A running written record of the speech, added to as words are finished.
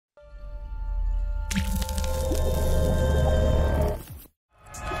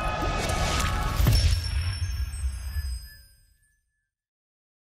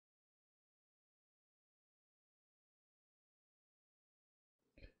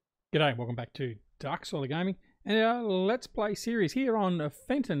G'day, welcome back to DuckZorly Gaming and our Let's Play series here on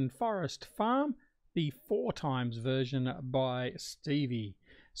Fenton Forest Farm, the 4x version by Stevie.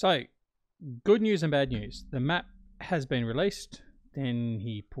 So, good news and bad news. The map has been released, then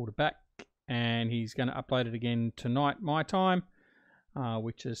he pulled it back, and he's going to upload it again tonight, my time,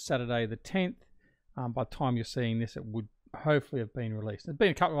 which is Saturday the 10th. By the time you're seeing this, it would hopefully have been released. There's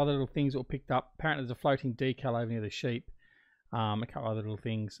been a couple of other little things that were picked up. Apparently there's a floating decal over near the sheep. A couple other little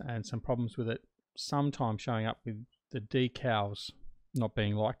things and some problems with it sometimes showing up with the decals not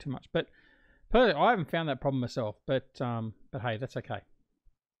being liked too much. But personally, I haven't found that problem myself, but hey, that's okay.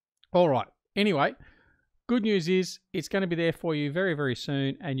 All right. Anyway, good news is it's going to be there for you very, very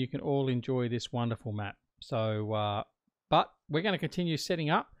soon, and you can all enjoy this wonderful map. So, but we're going to continue setting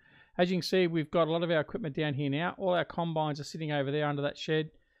up. As you can see, we've got a lot of our equipment down here now. All our combines are sitting over there under that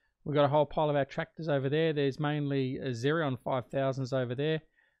shed. We've got a whole pile of our tractors over there. There's mainly Xerion 5000s over there.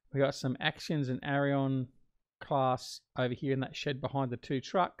 We've got some Actions and Arion class over here in that shed behind the two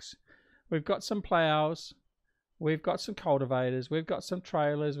trucks. We've got some plows. We've got some cultivators. We've got some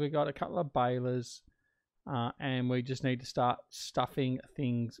trailers. We've got a couple of balers. And we just need to start stuffing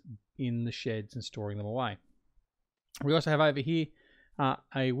things in the sheds and storing them away. We also have over here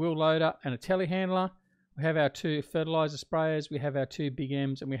a wheel loader and a telehandler. We have our two fertilizer sprayers, we have our two big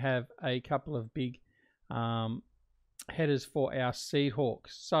M's, and we have a couple of big headers for our seed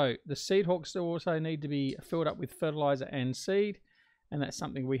hawks. So the seed hawks also need to be filled up with fertilizer and seed, and that's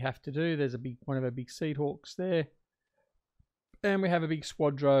something we have to do. There's one of our big seed hawks there, and we have a big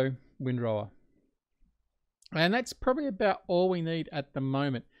Squadro windrower. And that's probably about all we need at the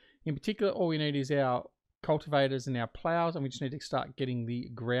moment. In particular, all we need is our cultivators and our plows, and we just need to start getting the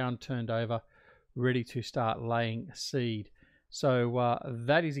ground turned over, ready to start laying seed. So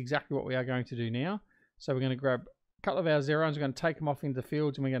that is exactly what we are going to do now. So we're going to grab a couple of our Xerions, we're going to take them off into the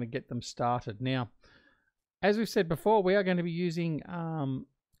fields, and we're going to get them started. Now, as we've said before, we are going to be using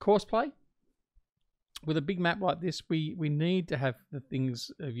courseplay. With a big map like this, we need to have the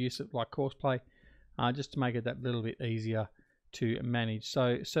things of use like courseplay, just to make it that little bit easier to manage.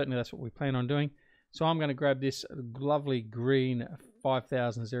 So certainly that's what we plan on doing. So I'm going to grab this lovely green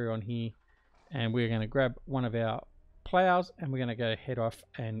 5000 Xerion here, and we're going to grab one of our plows, and we're going to go head off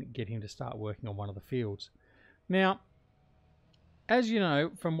and get him to start working on one of the fields. Now, as you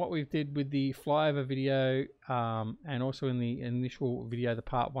know from what we did with the flyover video and also in the initial video, the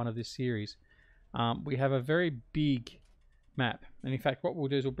part 1 of this series, we have a very big map. And in fact, what we'll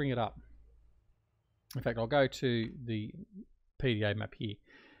do is we'll bring it up. In fact, I'll go to the PDA map here.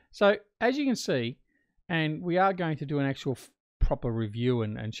 So as you can see, and we are going to do an actual proper review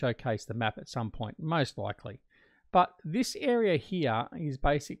and showcase the map at some point, most likely. But this area here is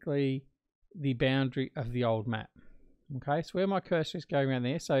basically the boundary of the old map. Okay, so where my cursor is going around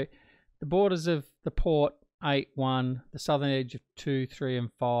there, so the borders of the port 8, 1, the southern edge of 2, 3, and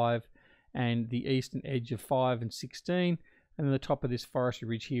 5, and the eastern edge of 5 and 16, and then the top of this forestry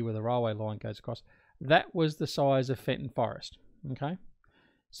ridge here where the railway line goes across. That was the size of Fenton Forest. Okay,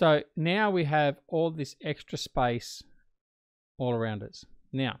 so now we have all this extra space all around us.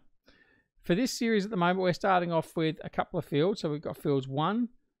 Now, for this series at the moment, we're starting off with a couple of fields. So we've got fields 1,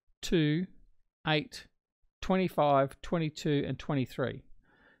 2, 8, 25, 22, and 23.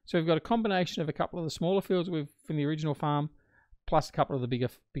 So we've got a combination of a couple of the smaller fields from the original farm, plus a couple of the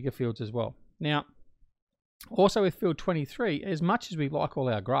bigger fields as well. Now, also with field 23, as much as we like all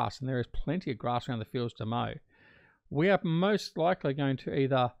our grass, and there is plenty of grass around the fields to mow, we are most likely going to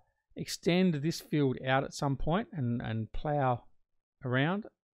either extend this field out at some point and plow around,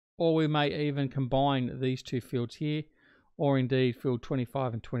 or we may even combine these two fields here, or indeed field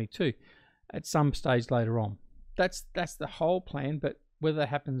 25 and 22 at some stage later on. That's the whole plan, but whether that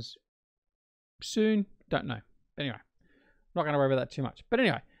happens soon, don't know. Anyway, not going to worry about that too much. But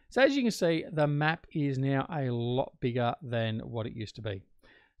anyway, so as you can see, the map is now a lot bigger than what it used to be.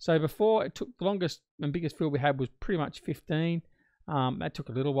 So before, it took the longest and biggest field we had was pretty much 15. That took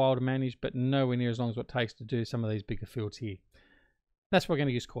a little while to manage, but nowhere near as long as what it takes to do some of these bigger fields here. That's what we're going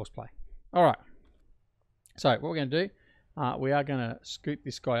to use courseplay. All right. So what we're going to do, we are going to scoot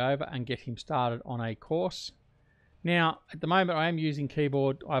this guy over and get him started on a course. Now, at the moment, I am using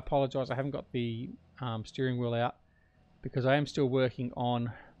keyboard. I apologize. I haven't got the steering wheel out because I am still working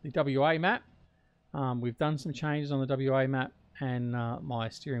on the WA map. We've done some changes on the WA map, and my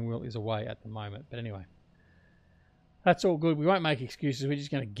steering wheel is away at the moment. But anyway, That's all good. We won't make excuses. We're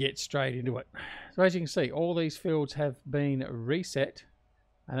just going to get straight into it. So as you can see, all these fields have been reset,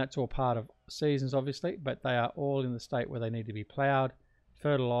 and that's all part of seasons, obviously, but they are all in the state where they need to be ploughed,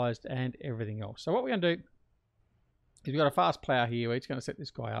 fertilised, and everything else. So what we're going to do is we've got a fast plough here. We're just going to set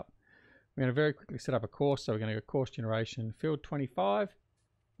this guy up. We're going to very quickly set up a course. So we're going to go course generation, field 25.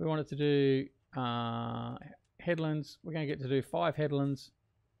 We wanted to do headlands. We're going to get to do 5 headlands.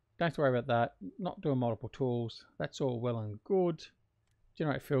 Don't have to worry about that. Not doing multiple tools. That's all well and good.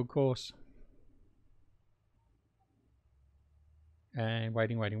 Generate field course. And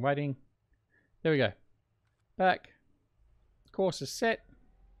waiting. There we go. Back. Course is set.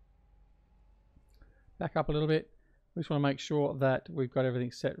 Back up a little bit. We just want to make sure that we've got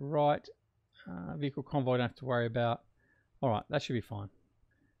everything set right. Vehicle convoy don't have to worry about. Alright, that should be fine.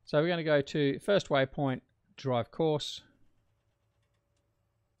 So we're going to go to first waypoint, drive course.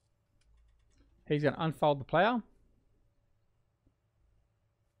 He's going to unfold the plough,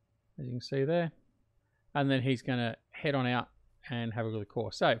 as you can see there, and then he's going to head on out and have a look at the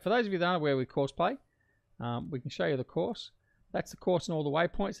course. So for those of you that aren't aware with course play, we can show you the course. That's the course and all the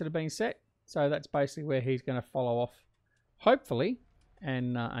waypoints that have been set. So that's basically where he's going to follow off, hopefully,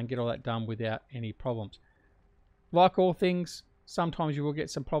 and get all that done without any problems. Like all things, sometimes you will get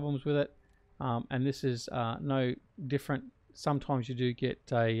some problems with it, and this is no different. Sometimes you do get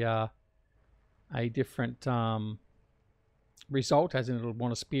a different result, as in it'll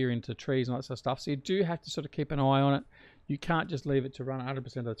want to spear into trees and all that sort of stuff. So you do have to sort of keep an eye on it. You can't just leave it to run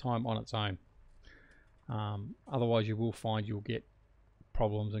 100% of the time on its own. Otherwise you will find you'll get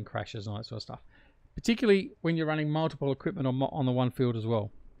problems and crashes and all that sort of stuff. Particularly when you're running multiple equipment on the one field as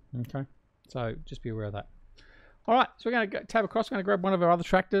well. Okay, so just be aware of that. Alright, so we're going to tab across. We're going to grab one of our other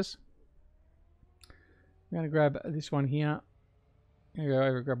tractors. We're going to grab this one here. We're going to go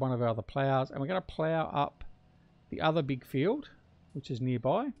over and grab one of our other ploughs, and we're going to plough up the other big field, which is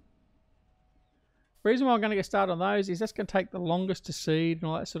nearby. The reason why I'm going to get started on those is that's going to take the longest to seed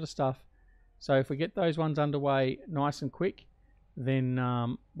and all that sort of stuff. So if we get those ones underway nice and quick, then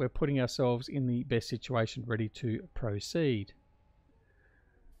we're putting ourselves in the best situation ready to proceed.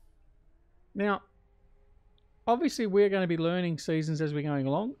 Now, obviously we're going to be learning seasons as we're going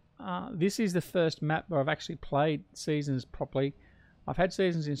along. This is the first map where I've actually played seasons properly. I've had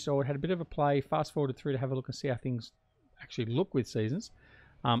seasons installed, had a bit of a play, fast forwarded through to have a look and see how things actually look with seasons,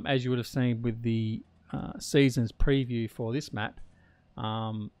 as you would have seen with the seasons preview for this map.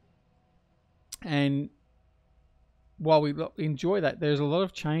 And while we enjoy that, there's a lot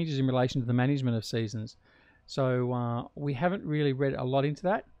of changes in relation to the management of seasons. So we haven't really read a lot into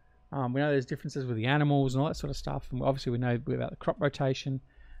that. We know there's differences with the animals and all that sort of stuff, and obviously we know about the crop rotation.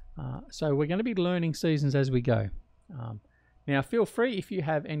 So we're going to be learning seasons as we go. Now, feel free if you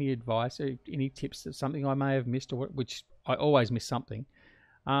have any advice or any tips that something I may have missed, or which I always miss something,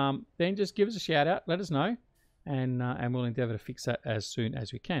 then just give us a shout out, let us know, and we'll endeavour to fix that as soon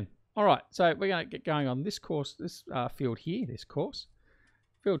as we can. All right, so we're going to get going on this course, this field here, this course.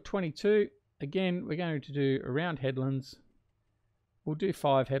 Field 22, again, we're going to do around headlands. We'll do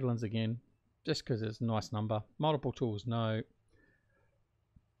 5 headlands again, just because it's a nice number. Multiple tools, no.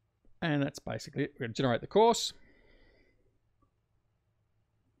 And that's basically it. We're going to generate the course.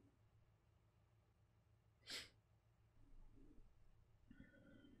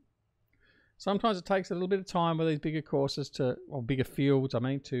 Sometimes it takes a little bit of time with these bigger courses or bigger fields, I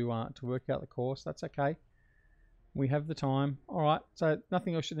mean, to work out the course. That's okay. We have the time. All right, so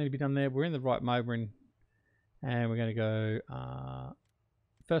nothing else should need to be done there. We're in the right mode. And we're going to go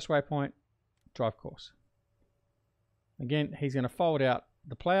first waypoint, drive course. Again, he's going to fold out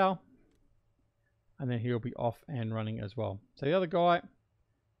the plough, and then he'll be off and running as well. So the other guy,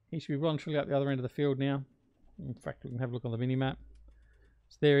 he should be well and truly out the other end of the field now. In fact, we can have a look on the mini-map.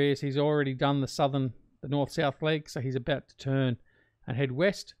 So there he is. He's already done the north-south leg, so he's about to turn and head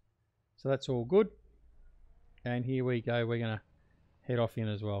west. So that's all good. And here we go. We're going to head off in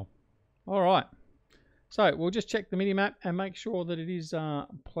as well. All right. So we'll just check the mini-map and make sure that it is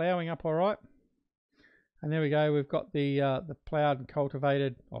ploughing up all right. And there we go. We've got the ploughed and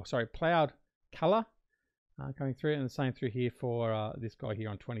cultivated, ploughed colour coming through, and the same through here for this guy here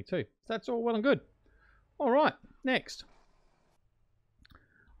on 22. So that's all well and good. All right. Next.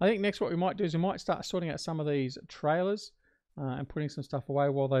 I think next what we might do is we might start sorting out some of these trailers and putting some stuff away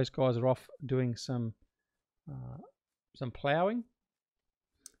while those guys are off doing some ploughing.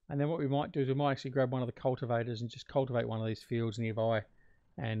 And then what we might do is we might actually grab one of the cultivators and just cultivate one of these fields nearby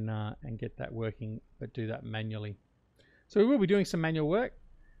and get that working, but do that manually. So we will be doing some manual work,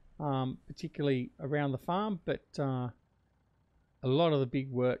 particularly around the farm, but a lot of the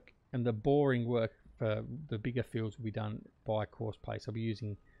big work and the boring work for the bigger fields will be done by course place. I'll be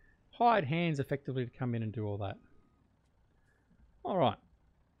using hired hands effectively to come in and do all that. All right,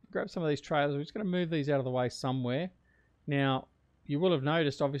 grab some of these trailers. We're just going to move these out of the way somewhere. Now, you will have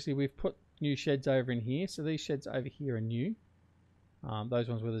noticed, obviously, we've put new sheds over in here. So these sheds over here are new. Those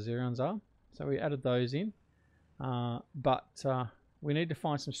ones where the Xerions are. So we added those in. But we need to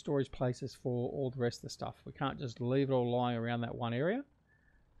find some storage places for all the rest of the stuff. We can't just leave it all lying around that one area.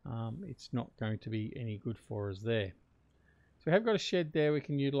 It's not going to be any good for us there. So we have got a shed there we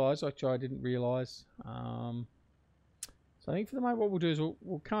can utilise, which I didn't realise. So I think for the moment what we'll do is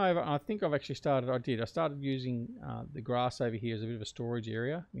we'll come over, and I think I've actually started, I started using the grass over here as a bit of a storage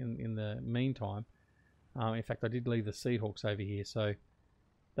area in the meantime. In fact, I did leave the seed hawks over here, so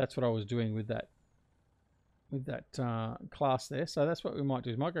that's what I was doing with that class there. So that's what we might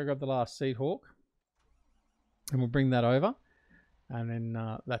do. We might go grab the last seed hawk, and we'll bring that over, and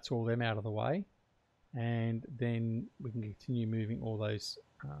then that's all them out of the way, and then we can continue moving all those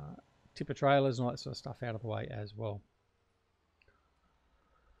tipper trailers and all that sort of stuff out of the way as well.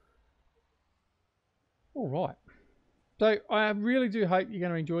 All right, so I really do hope you're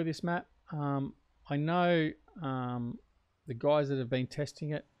going to enjoy this map. I know the guys that have been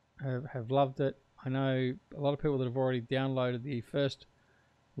testing it have loved it. I know a lot of people that have already downloaded the first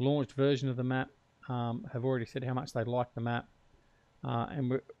launched version of the map have already said how much they like the map.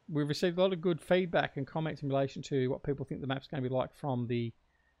 And we've received a lot of good feedback and comments in relation to what people think the map's going to be like from the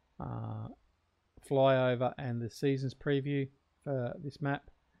flyover and the seasons preview for this map.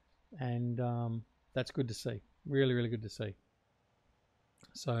 And that's good to see. Really, really good to see.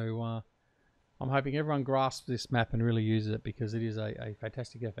 So I'm hoping everyone grasps this map and really uses it, because it is a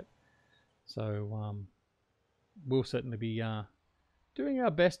fantastic effort. So we'll certainly be doing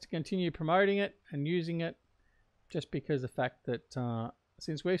our best to continue promoting it and using it, just because the fact that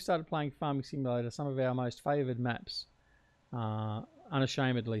since we've started playing Farming Simulator, some of our most favoured maps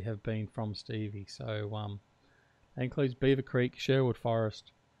unashamedly have been from Stevie. So that includes Beaver Creek, Sherwood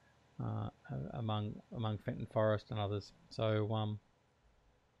Forest, among Fenton Forest and others. So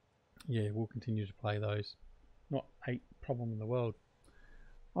yeah, we'll continue to play those. Not a problem in the world.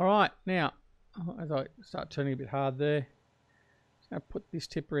 All right, now as I start turning a bit hard there, just going to put this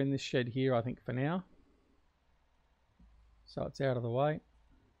tipper in this shed here, I think, for now, so it's out of the way.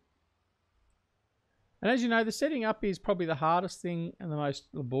 And as you know, the setting up is probably the hardest thing and the most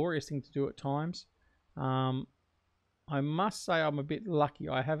laborious thing to do at times. I must say I'm a bit lucky.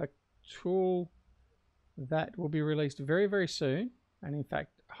 I have a tool that will be released very, very soon, and in fact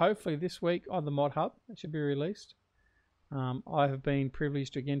hopefully this week on the Mod Hub it should be released. I have been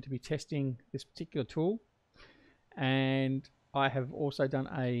privileged again to be testing this particular tool, and I have also done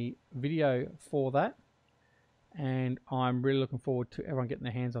a video for that, and I'm really looking forward to everyone getting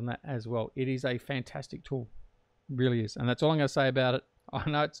their hands on that as well. It is a fantastic tool, it really is, and that's all I'm going to say about it. I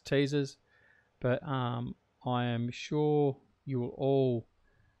know it's teasers, but I am sure you will all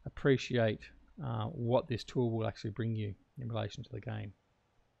appreciate what this tool will actually bring you in relation to the game.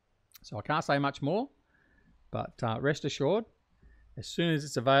 So I can't say much more, but rest assured, as soon as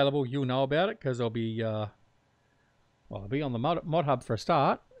it's available, you'll know about it, because I'll be well, I'll be on the Mod Hub for a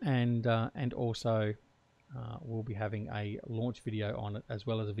start, and also we'll be having a launch video on it, as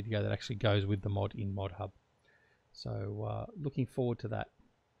well as a video that actually goes with the mod in Mod Hub. So looking forward to that.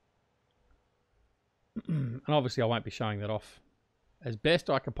 And obviously I won't be showing that off as best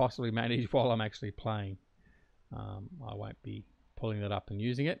I can possibly manage while I'm actually playing. I won't be pulling that up and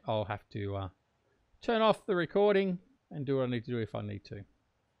using it. I'll have to turn off the recording and do what I need to do if I need to.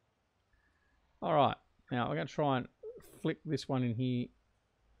 All right, now I'm going to try and flick this one in here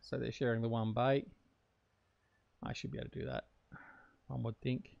so they're sharing the one bay. I should be able to do that, one would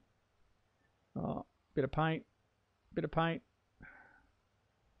think. Oh, bit of paint, bit of paint.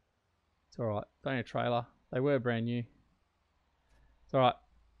 It's all right, don't need a trailer. They were brand new. It's all right,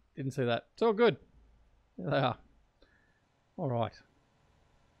 didn't see that. It's all good. There they are. All right,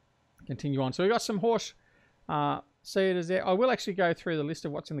 continue on. So we've got some horse seeders there. I will actually go through the list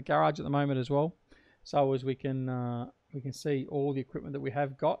of what's in the garage at the moment as well, so as we can see all the equipment that we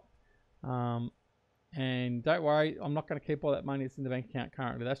have got. And don't worry, I'm not going to keep all that money that's in the bank account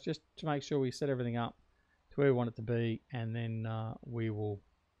currently. That's just to make sure we set everything up to where we want it to be, and then we will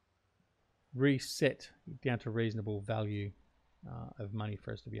reset down to reasonable value of money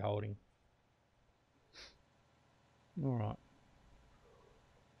for us to be holding. All right.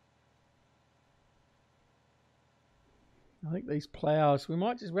 I think these plows, we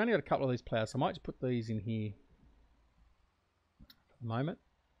only got a couple of these plows, so I might just put these in here for the moment,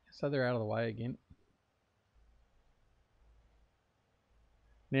 so they're out of the way again.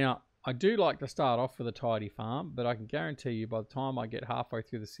 Now, I do like to start off with a tidy farm, but I can guarantee you by the time I get halfway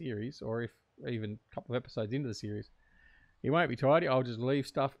through the series, or if even a couple of episodes into the series, it won't be tidy. I'll just leave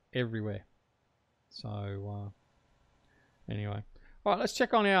stuff everywhere. So, anyway. All right, let's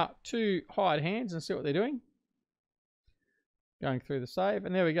check on our 2 hired hands and see what they're doing. Going through the save,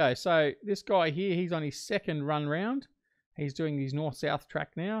 and there we go. So this guy here, he's on his 2nd run round. He's doing his north-south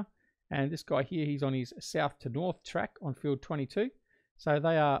track now. And this guy here, he's on his south to north track on field 22. So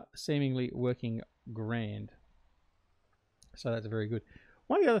they are seemingly working grand. So that's very good.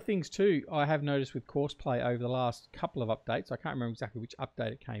 One of the other things too, I have noticed with courseplay over the last couple of updates, I can't remember exactly which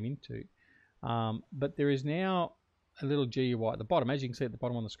update it came into, but there is now a little GUI at the bottom. As you can see at the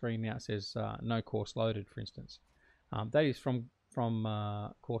bottom on the screen now, it says no course loaded, for instance. That is from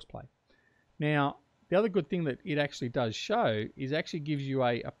courseplay. Now, the other good thing that it actually does show is it actually gives you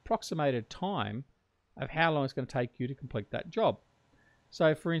a approximated time of how long it's going to take you to complete that job.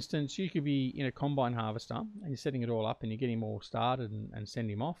 So, for instance, you could be in a combine harvester and you're setting it all up and you get him all started and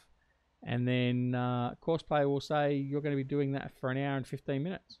send him off. And then courseplay will say you're going to be doing that for 1 hour and 15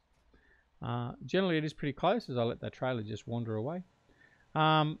 minutes. Generally, it is pretty close as I let that trailer just wander away.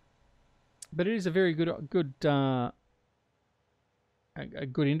 But it is a very good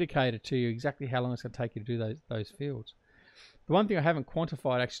indicator to you exactly how long it's going to take you to do those fields. The one thing I haven't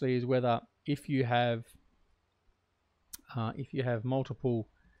quantified actually is whether if you have multiple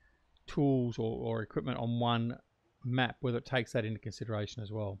tools or equipment on one map, whether it takes that into consideration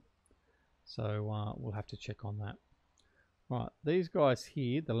as well. So we'll have to check on that. Right, these guys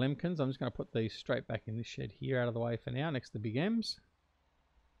here, the Lemkins, I'm just going to put these straight back in this shed here out of the way for now, next to the Big M's.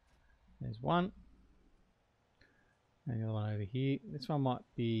 There's one. And the other one over here. This one might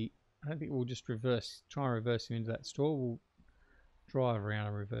be, I don't think we'll just try and reverse him into that store. We'll drive around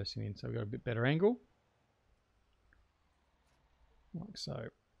and reverse him in so we've got a bit better angle. Like so.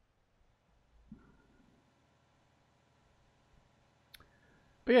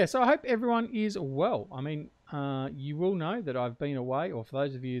 But yeah, so I hope everyone is well. I mean, you will know that I've been away, or for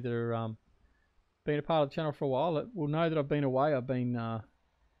those of you that are been a part of the channel for a while, will know that I've been away. I've been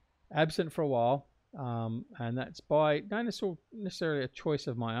absent for a while, and that's by not necessarily a choice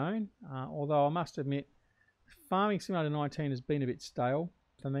of my own, although I must admit Farming Simulator 19 has been a bit stale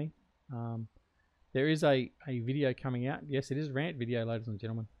for me. There is a video coming out. Yes, it is a rant video, ladies and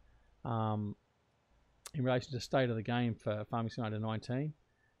gentlemen, in relation to the state of the game for Farming Simulator 19.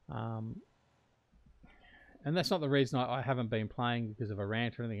 And that's not the reason I haven't been playing because of a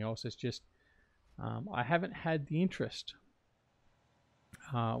rant or anything else. It's just I haven't had the interest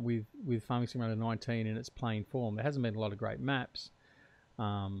with Farming Simulator 19 in its plain form. There hasn't been a lot of great maps.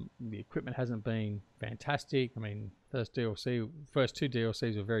 The equipment hasn't been fantastic. I mean, first two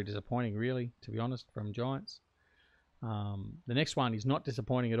DLCs were very disappointing, really, to be honest, from Giants. The next one is not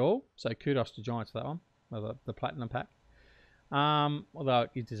disappointing at all, so kudos to Giants for that one, the Platinum Pack. Although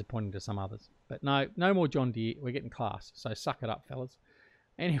it is disappointing to some others. But no more John Deere. We're getting class, so suck it up, fellas.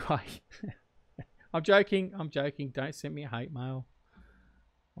 Anyway, I'm joking. Don't send me a hate mail.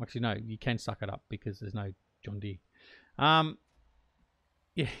 Actually, no, you can suck it up because there's no John Deere.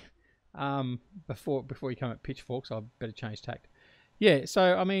 Yeah. Before you come at pitchforks, I better change tact. Yeah.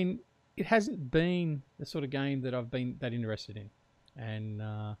 So I mean, it hasn't been the sort of game that I've been that interested in, and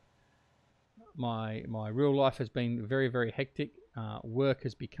my real life has been very, very hectic. Work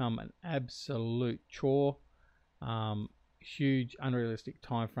has become an absolute chore. Huge, unrealistic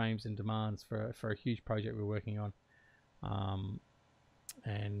timeframes and demands for a huge project we're working on.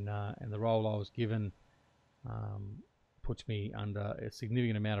 And the role I was given puts me under a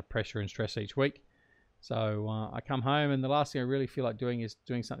significant amount of pressure and stress each week. So I come home and the last thing I really feel like doing is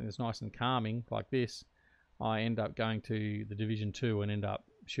doing something that's nice and calming like this. I end up going to the Division 2 and end up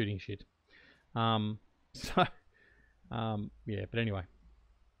shooting shit. Yeah, but anyway.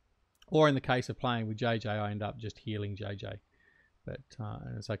 Or in the case of playing with JJ, I end up just healing JJ. But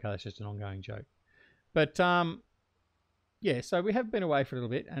and it's okay, that's just an ongoing joke. But yeah, so we have been away for a little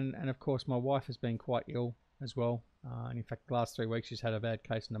bit, and of course my wife has been quite ill as well. And in fact, the last 3 weeks she's had a bad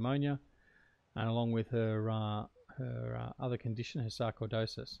case of pneumonia, and along with her other condition, her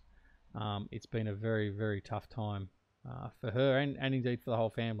sarcoidosis. It's been a very, very tough time for her and indeed for the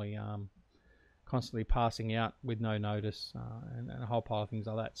whole family. Constantly passing out with no notice and a whole pile of things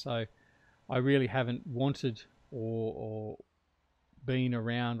like that. So I really haven't wanted or been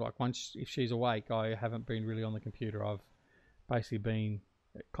around, like once if she's awake, I haven't been really on the computer. I've basically been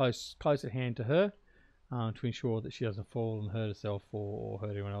close at hand to her to ensure that she doesn't fall and hurt herself or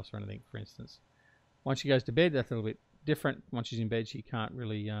hurt anyone else or anything, for instance. Once she goes to bed, that's a little bit different. Once she's in bed, she can't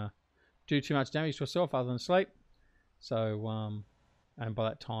really do too much damage to herself other than sleep. So and by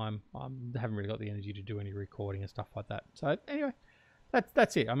that time I haven't really got the energy to do any recording and stuff like that. So anyway,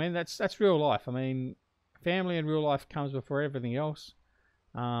 that's it. I mean, that's real life. I mean, family and real life comes before everything else.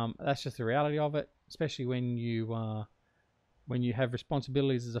 That's just the reality of it, especially when you have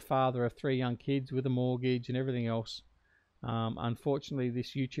responsibilities as a father of 3 young kids with a mortgage and everything else. Unfortunately,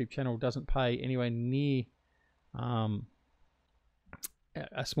 this YouTube channel doesn't pay anywhere near a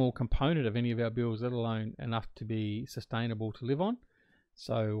small component of any of our bills, let alone enough to be sustainable to live on.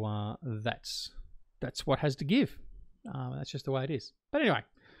 So that's what has to give. That's just the way it is. But anyway,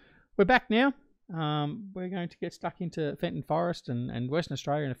 we're back now. We're going to get stuck into Fenton Forest and Western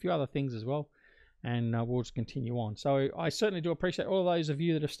Australia and a few other things as well, and we'll just continue on. So I certainly do appreciate all of those of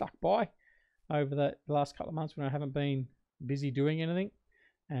you that have stuck by over the last couple of months when I haven't been busy doing anything,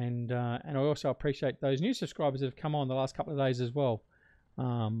 and I also appreciate those new subscribers that have come on the last couple of days as well,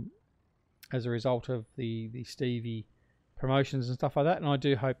 as a result of the Stevie promotions and stuff like that. And I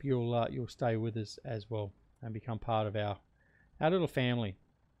do hope you'll stay with us as well and become part of our little family.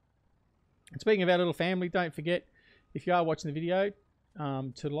 And speaking of our little family, don't forget, if you are watching the video,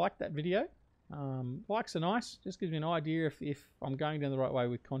 to like that video. Likes are nice, just gives me an idea if I'm going down the right way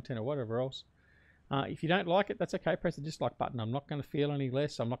with content or whatever else. If you don't like it, that's okay, press the dislike button. I'm not going to feel any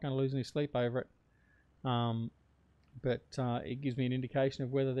less, I'm not going to lose any sleep over it. But it gives me an indication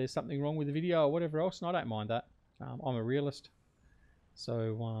of whether there's something wrong with the video or whatever else, and I don't mind that. I'm a realist,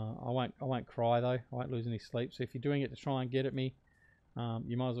 so I won't cry though. I won't lose any sleep. So if you're doing it to try and get at me,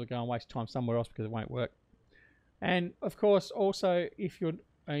 you might as well go and waste time somewhere else, because it won't work. And of course, also, if you're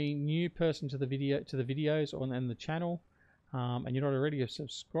a new person to the videos and the channel, and you're not already a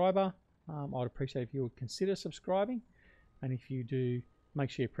subscriber, I'd appreciate if you would consider subscribing. And if you do, make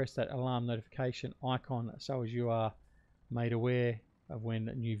sure you press that alarm notification icon so as you are made aware of when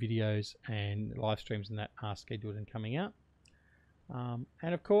new videos and live streams and that are scheduled and coming out.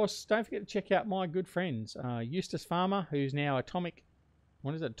 And of course, don't forget to check out my good friends, Eustace Pharmer, who's now Atomic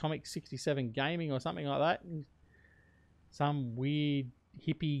 67 Gaming or something like that. Some weird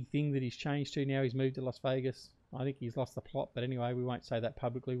hippie thing that he's changed to now. He's moved to Las Vegas. I think he's lost the plot, but anyway, we won't say that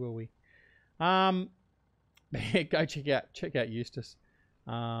publicly, will we? Go check out Eustace.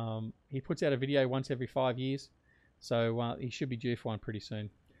 He puts out a video once every 5 years, so he should be due for one pretty soon.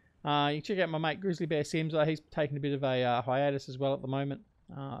 You can check out my mate Grizzly Bear Sims. He's taking a bit of a hiatus as well at the moment.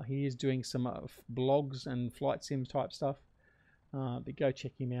 He is doing some blogs and flight sims type stuff, but go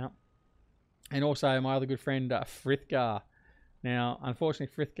check him out. And also my other good friend Frithgar. Now,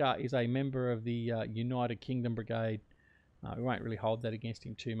 unfortunately, Frithgar is a member of the United Kingdom Brigade. We won't really hold that against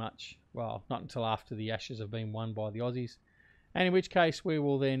him too much. Well, not until after the Ashes have been won by the Aussies. And in which case, we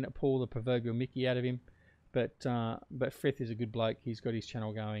will then pull the proverbial Mickey out of him. But Frith is a good bloke. He's got his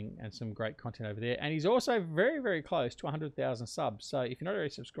channel going and some great content over there. And he's also very, very close to 100,000 subs. So if you're not already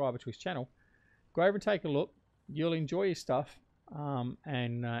a subscriber to his channel, go over and take a look. You'll enjoy his stuff,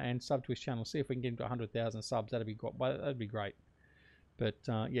 and sub to his channel. See if we can get him to 100,000 subs. That'd be great. But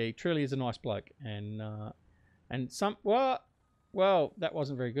yeah, he truly is a nice bloke. And some well, that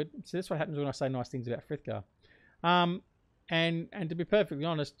wasn't very good. So that's what happens when I say nice things about Frithgar. And to be perfectly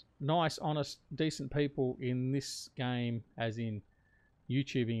honest, nice, honest, decent people in this game, as in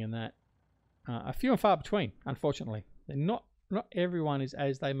YouTubing and that, are few and far between, unfortunately. They're not everyone is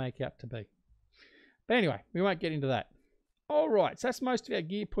as they make out to be. But anyway, we won't get into that. All right, so that's most of our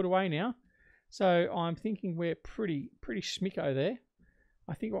gear put away now. So I'm thinking we're pretty schmicko there.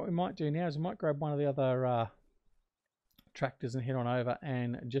 I think what we might do now is we might grab one of the other tractors and head on over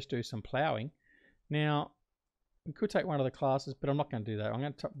and just do some ploughing. Now, we could take one of the classes, but I'm not going to do that. I'm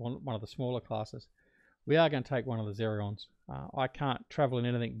going to take one of the smaller classes. We are going to take one of the Xerions. I can't travel in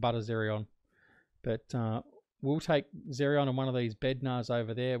anything but a Xerion. But we'll take Xerion and one of these Bednars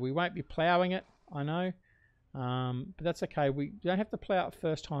over there. We won't be ploughing it, I know. But that's okay. We don't have to plough it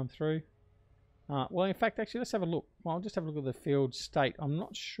first time through. Well, in fact, actually, let's have a look. Well, I'll just have a look at the field state. I'm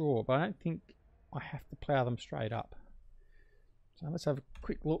not sure, but I don't think I have to plough them straight up. So let's have a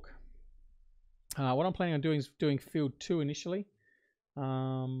quick look. What I'm planning on doing is doing field 2 initially.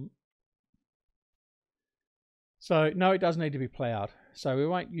 So no, it does need to be ploughed. So we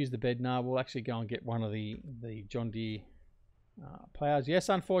won't use the Bednar. We'll actually go and get one of the John Deere ploughs. Yes,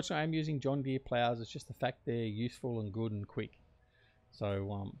 unfortunately, I'm using John Deere ploughs. It's just the fact they're useful and good and quick.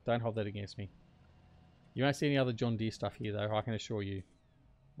 So don't hold that against me. You won't see any other John Deere stuff here, though, I can assure you.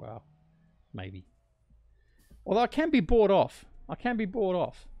 Well, maybe. Although I can be bought off. I can be bought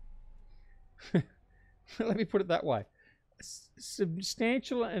off. Let me put it that way.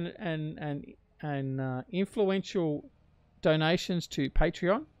 Substantial and influential donations to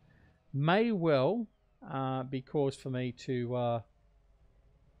Patreon may well be cause for me to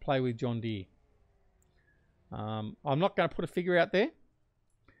play with John Deere. I'm not going to put a figure out there,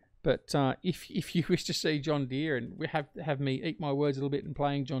 but if you wish to see John Deere and we have me eat my words a little bit in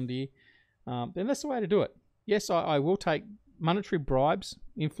playing John Deere, then that's the way to do it. Yes, I will take monetary bribes,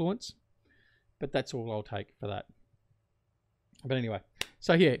 influence, but that's all I'll take for that. But anyway,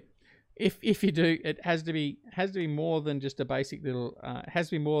 so yeah, if you do, it has to be more than just a basic little. It has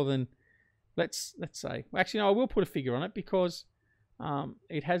to be more than, let's say. Well, actually, no, I will put a figure on it because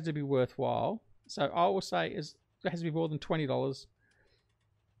it has to be worthwhile. So I will say it has to be more than $20,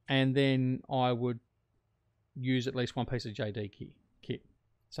 and then I would use at least one piece of JD kit.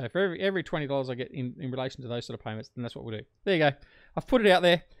 So for every $20 I get in relation to those sort of payments, then that's what we'll do. There you go. I've put it out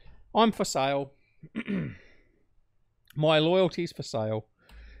there. I'm for sale. My loyalty's for sale,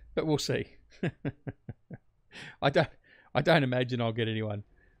 but we'll see. I don't imagine I'll get anyone,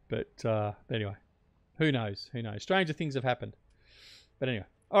 but anyway, who knows? Who knows? Stranger things have happened. But anyway,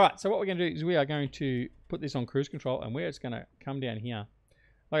 all right. So what we're going to do is we are going to put this on cruise control, and where it's going to come down here.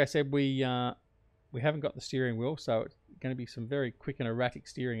 Like I said, we haven't got the steering wheel, so it's going to be some very quick and erratic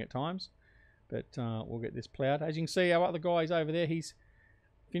steering at times. But we'll get this plowed. As you can see, our other guy's over there. He's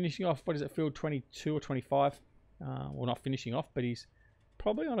finishing off, what is it, field 22 or 25? Well, not finishing off, but he's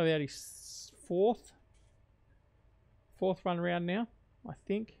probably on about his fourth run around now, I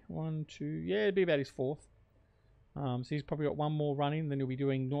think. 1, 2, yeah, it'd be about his fourth. So he's probably got one more running, then he'll be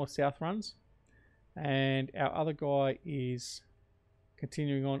doing north-south runs. And our other guy is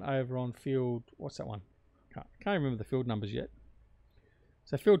continuing on over on field, what's that one? Can't remember the field numbers yet.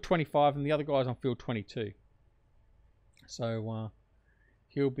 So field 25, and the other guy's on field 22. So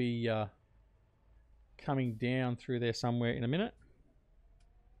he'll be coming down through there somewhere in a minute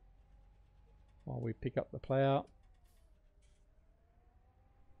while we pick up the plow.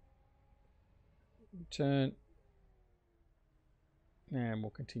 Turn, and we'll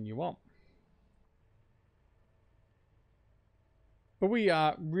continue on. But we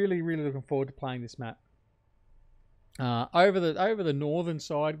are really looking forward to playing this map. Over the northern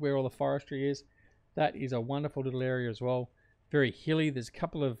side where all the forestry is, that is a wonderful little area as well. Very hilly. There's a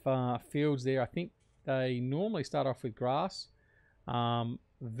couple of fields there. I think they normally start off with grass.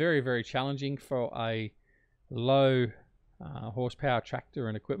 Very challenging for a low horsepower tractor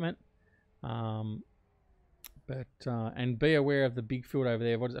and equipment. And be aware of the big field over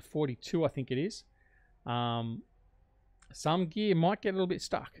there. What is it? 42, I think it is. Some gear might get a little bit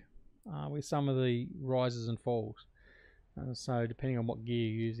stuck with some of the rises and falls. So depending on what gear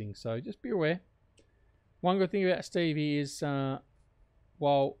you're using. So just be aware. One good thing about Stevie is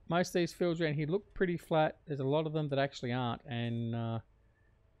while most of these fields around here look pretty flat, there's a lot of them that actually aren't, and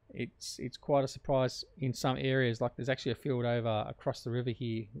it's quite a surprise in some areas. Like there's actually a field over across the river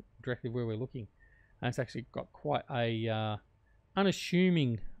here, directly where we're looking, and it's actually got quite a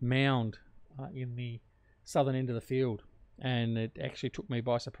unassuming mound in the southern end of the field, and it actually took me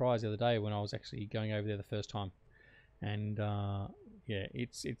by surprise the other day when I was actually going over there the first time. And yeah,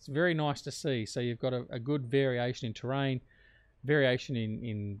 it's very nice to see. So you've got a good variation in terrain, variation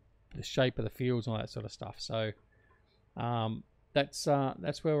in the shape of the fields and all that sort of stuff. So that's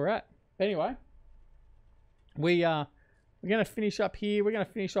where we're at. Anyway, we're going to finish up here. We're going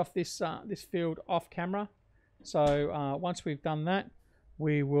to finish off this this field off camera. So once we've done that,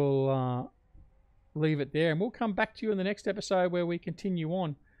 we will leave it there, and we'll come back to you in the next episode where we continue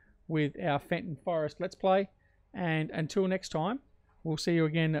on with our Fenton Forest Let's Play. And until next time, we'll see you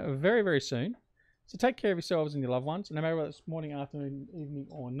again very soon. So take care of yourselves and your loved ones. No matter whether it's morning, afternoon, evening,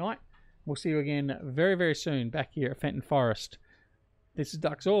 or night, we'll see you again very soon back here at Fenton Forest. This is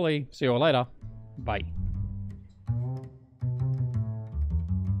DuckZorly. See you all later. Bye.